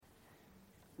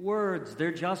Words,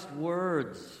 they're just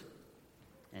words.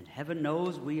 And heaven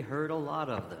knows we heard a lot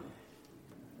of them.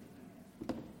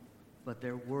 But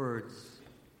they're words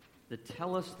that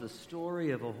tell us the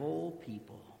story of a whole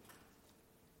people.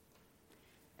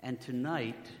 And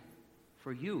tonight,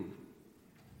 for you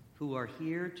who are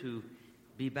here to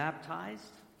be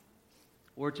baptized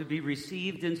or to be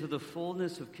received into the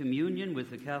fullness of communion with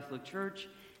the Catholic Church,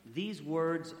 these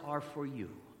words are for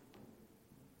you.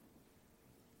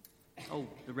 Oh,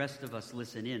 the rest of us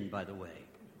listen in, by the way,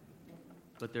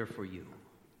 but they're for you.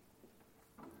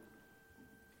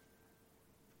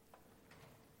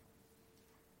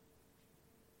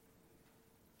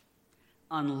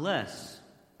 Unless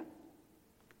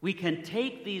we can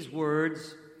take these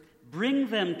words, bring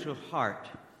them to heart,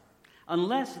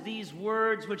 unless these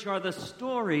words, which are the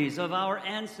stories of our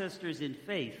ancestors in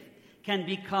faith, can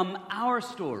become our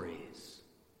stories,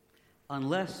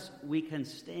 unless we can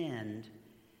stand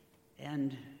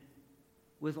and,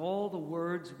 with all the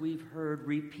words we've heard,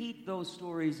 repeat those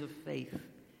stories of faith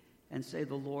and say,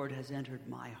 "The Lord has entered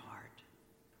my heart,"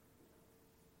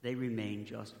 they remain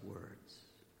just words.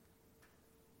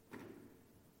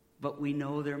 But we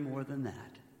know they're more than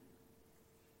that.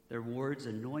 They're words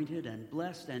anointed and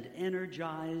blessed and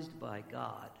energized by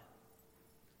God.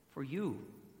 For you,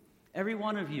 every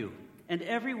one of you, and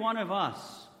every one of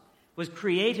us was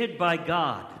created by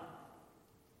God.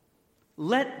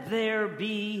 "Let there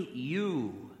be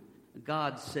you,"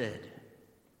 God said.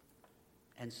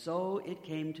 And so it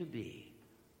came to be.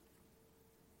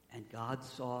 And God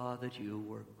saw that you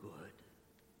were good.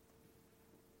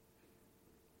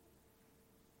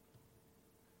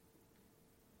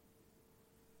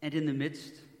 And in the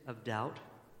midst of doubt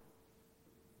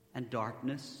and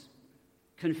darkness,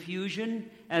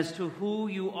 confusion as to who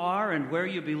you are and where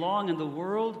you belong in the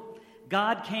world,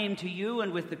 God came to you,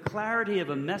 and with the clarity of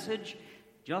a message,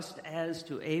 just as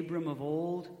to Abram of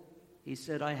old, he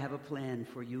said, "I have a plan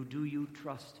for you. Do you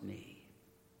trust me?"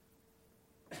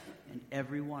 And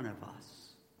every one of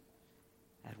us,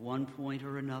 at one point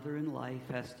or another in life,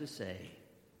 has to say,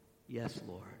 "Yes,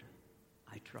 Lord,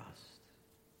 I trust."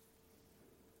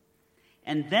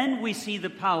 And then we see the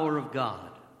power of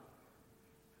God.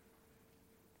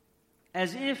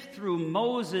 As if through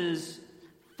Moses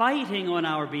fighting on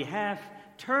our behalf,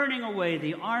 turning away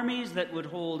the armies that would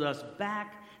hold us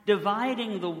back,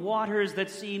 dividing the waters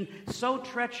that seem so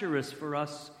treacherous for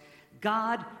us,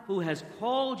 God, who has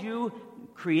called you,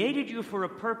 created you for a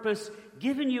purpose,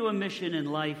 given you a mission in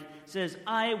life, says,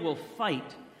 "I will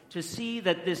fight to see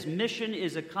that this mission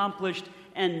is accomplished,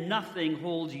 and nothing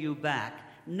holds you back."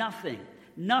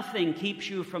 Nothing keeps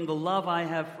you from the love I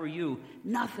have for you.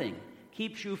 Nothing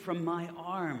keeps you from my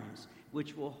arms,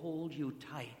 which will hold you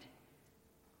tight,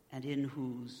 and in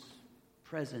whose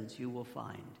presence you will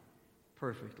find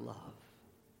perfect love.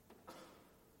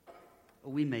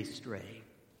 We may stray,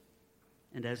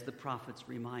 and as the prophets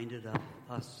reminded of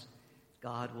us,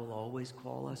 God will always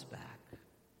call us back,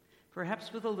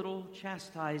 perhaps with a little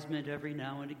chastisement every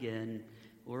now and again,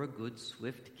 or a good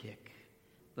swift kick.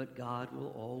 But God will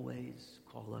always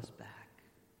call us back.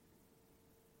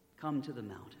 Come to the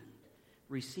mountain.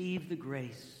 Receive the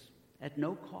grace at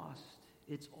no cost.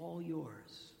 It's all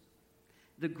yours.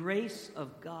 The grace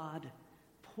of God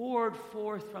poured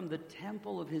forth from the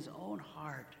temple of his own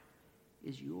heart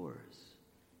is yours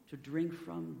to drink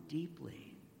from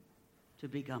deeply, to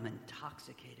become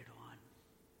intoxicated on,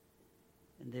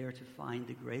 and there to find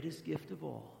the greatest gift of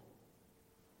all,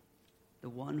 the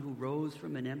one who rose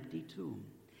from an empty tomb.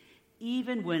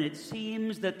 Even when it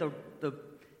seems that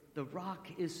the rock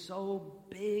is so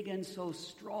big and so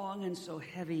strong and so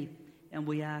heavy, and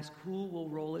we ask, who will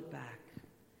roll it back?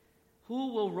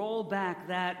 Who will roll back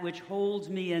that which holds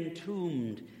me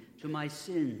entombed to my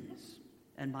sins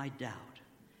and my doubt?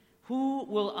 Who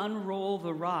will unroll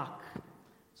the rock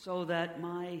so that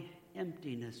my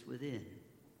emptiness within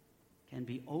can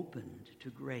be opened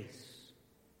to grace,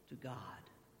 to God?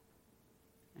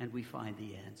 And we find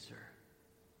the answer.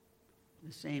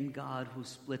 The same God who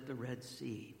split the Red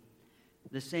Sea,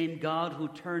 the same God who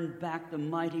turned back the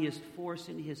mightiest force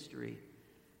in history,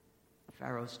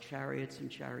 Pharaoh's chariots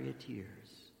and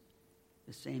charioteers,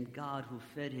 the same God who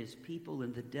fed his people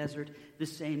in the desert, the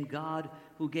same God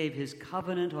who gave his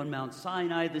covenant on Mount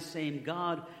Sinai, the same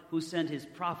God who sent his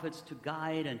prophets to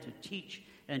guide and to teach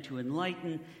and to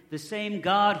enlighten, the same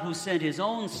God who sent his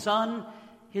own Son,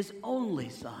 his only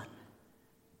Son,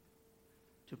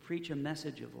 to preach a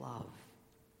message of love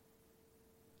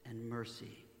and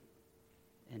mercy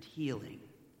and healing,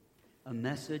 a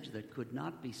message that could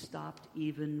not be stopped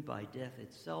even by death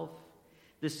itself,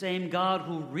 the same God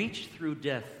who reached through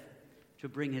death to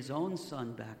bring his own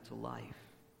Son back to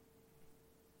life,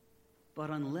 But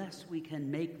unless we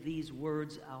can make these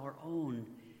words our own,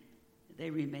 they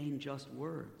remain just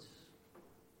words.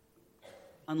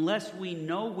 Unless we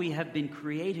know we have been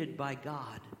created by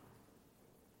God,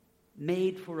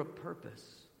 made for a purpose,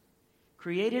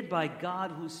 created by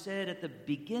God who said at the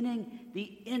beginning,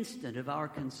 the instant of our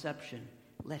conception,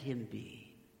 let him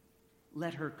be.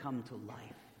 Let her come to life.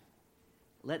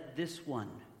 Let this one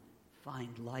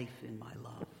find life in my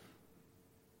love.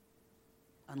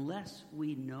 Unless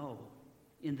we know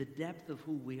in the depth of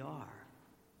who we are,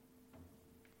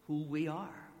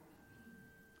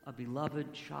 a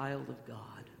beloved child of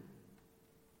God,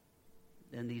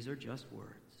 then these are just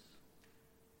words.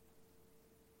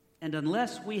 And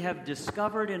unless we have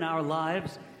discovered in our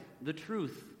lives the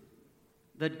truth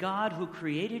that God, who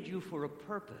created you for a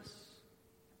purpose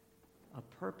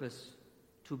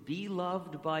to be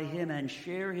loved by him and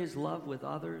share his love with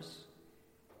others,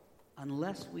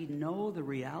 unless we know the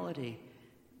reality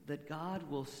that God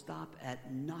will stop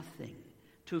at nothing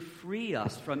to free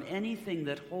us from anything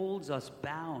that holds us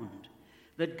bound,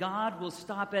 that God will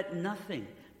stop at nothing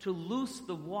to loose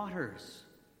the waters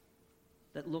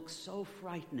that look so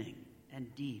frightening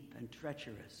and deep and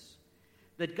treacherous,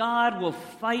 that God will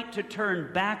fight to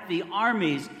turn back the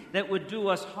armies that would do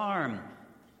us harm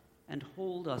and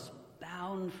hold us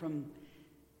bound from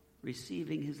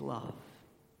receiving his love.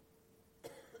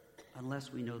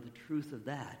 Unless we know the truth of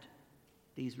that,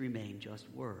 these remain just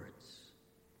words.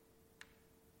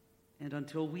 And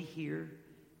until we hear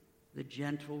the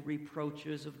gentle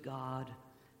reproaches of God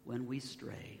when we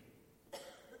stray,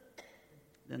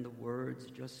 then the words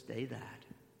just stay that.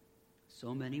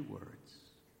 So many words.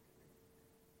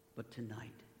 But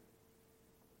tonight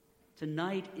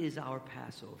is our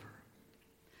Passover.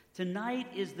 Tonight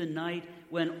is the night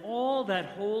when all that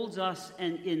holds us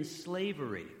in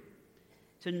slavery,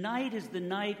 tonight is the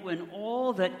night when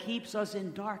all that keeps us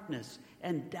in darkness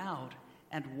and doubt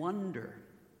and wonder,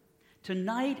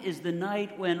 tonight is the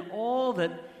night when all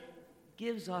that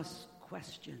gives us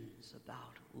questions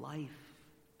about life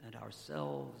and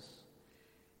ourselves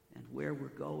and where we're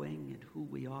going and who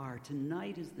we are,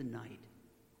 tonight is the night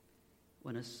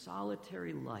when a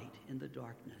solitary light in the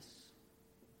darkness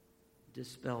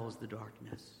dispels the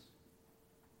darkness.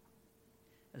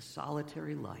 A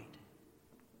solitary light,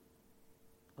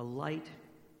 a light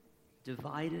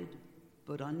divided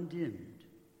but undimmed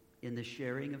in the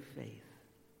sharing of faith.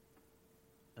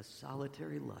 A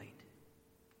solitary light,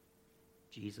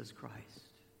 Jesus Christ.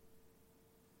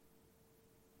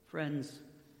 Friends,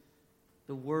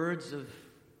 the words of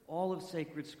all of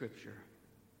sacred Scripture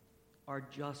are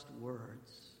just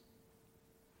words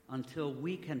until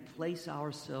we can place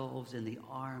ourselves in the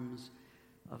arms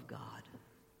of God.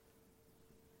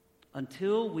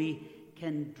 Until we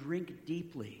can drink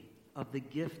deeply of the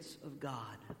gifts of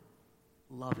God,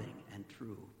 loving and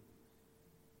true.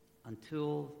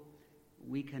 Until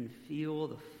we can feel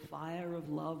the fire of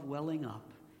love welling up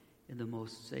in the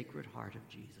most sacred heart of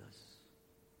Jesus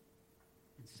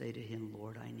and say to him,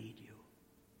 Lord, I need you.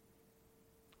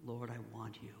 Lord, I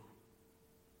want you.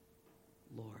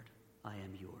 Lord, I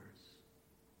am yours.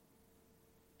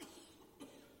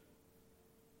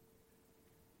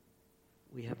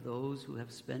 We have those who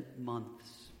have spent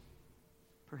months,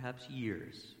 perhaps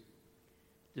years,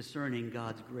 discerning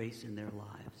God's grace in their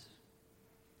lives,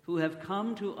 who have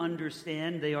come to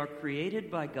understand they are created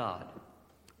by God,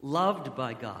 loved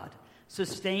by God,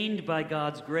 sustained by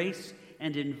God's grace,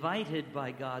 and invited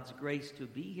by God's grace to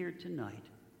be here tonight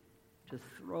to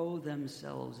throw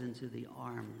themselves into the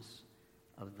arms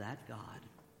of that God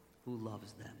who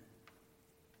loves them.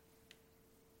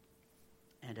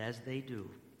 And as they do,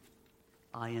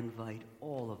 I invite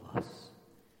all of us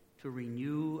to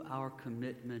renew our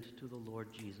commitment to the Lord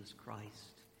Jesus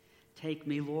Christ. Take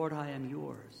me, Lord, I am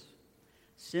yours.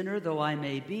 Sinner though I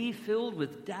may be, filled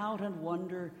with doubt and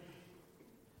wonder,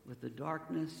 with the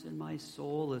darkness in my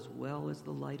soul as well as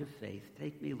the light of faith,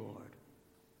 take me, Lord,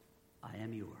 I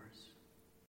am yours.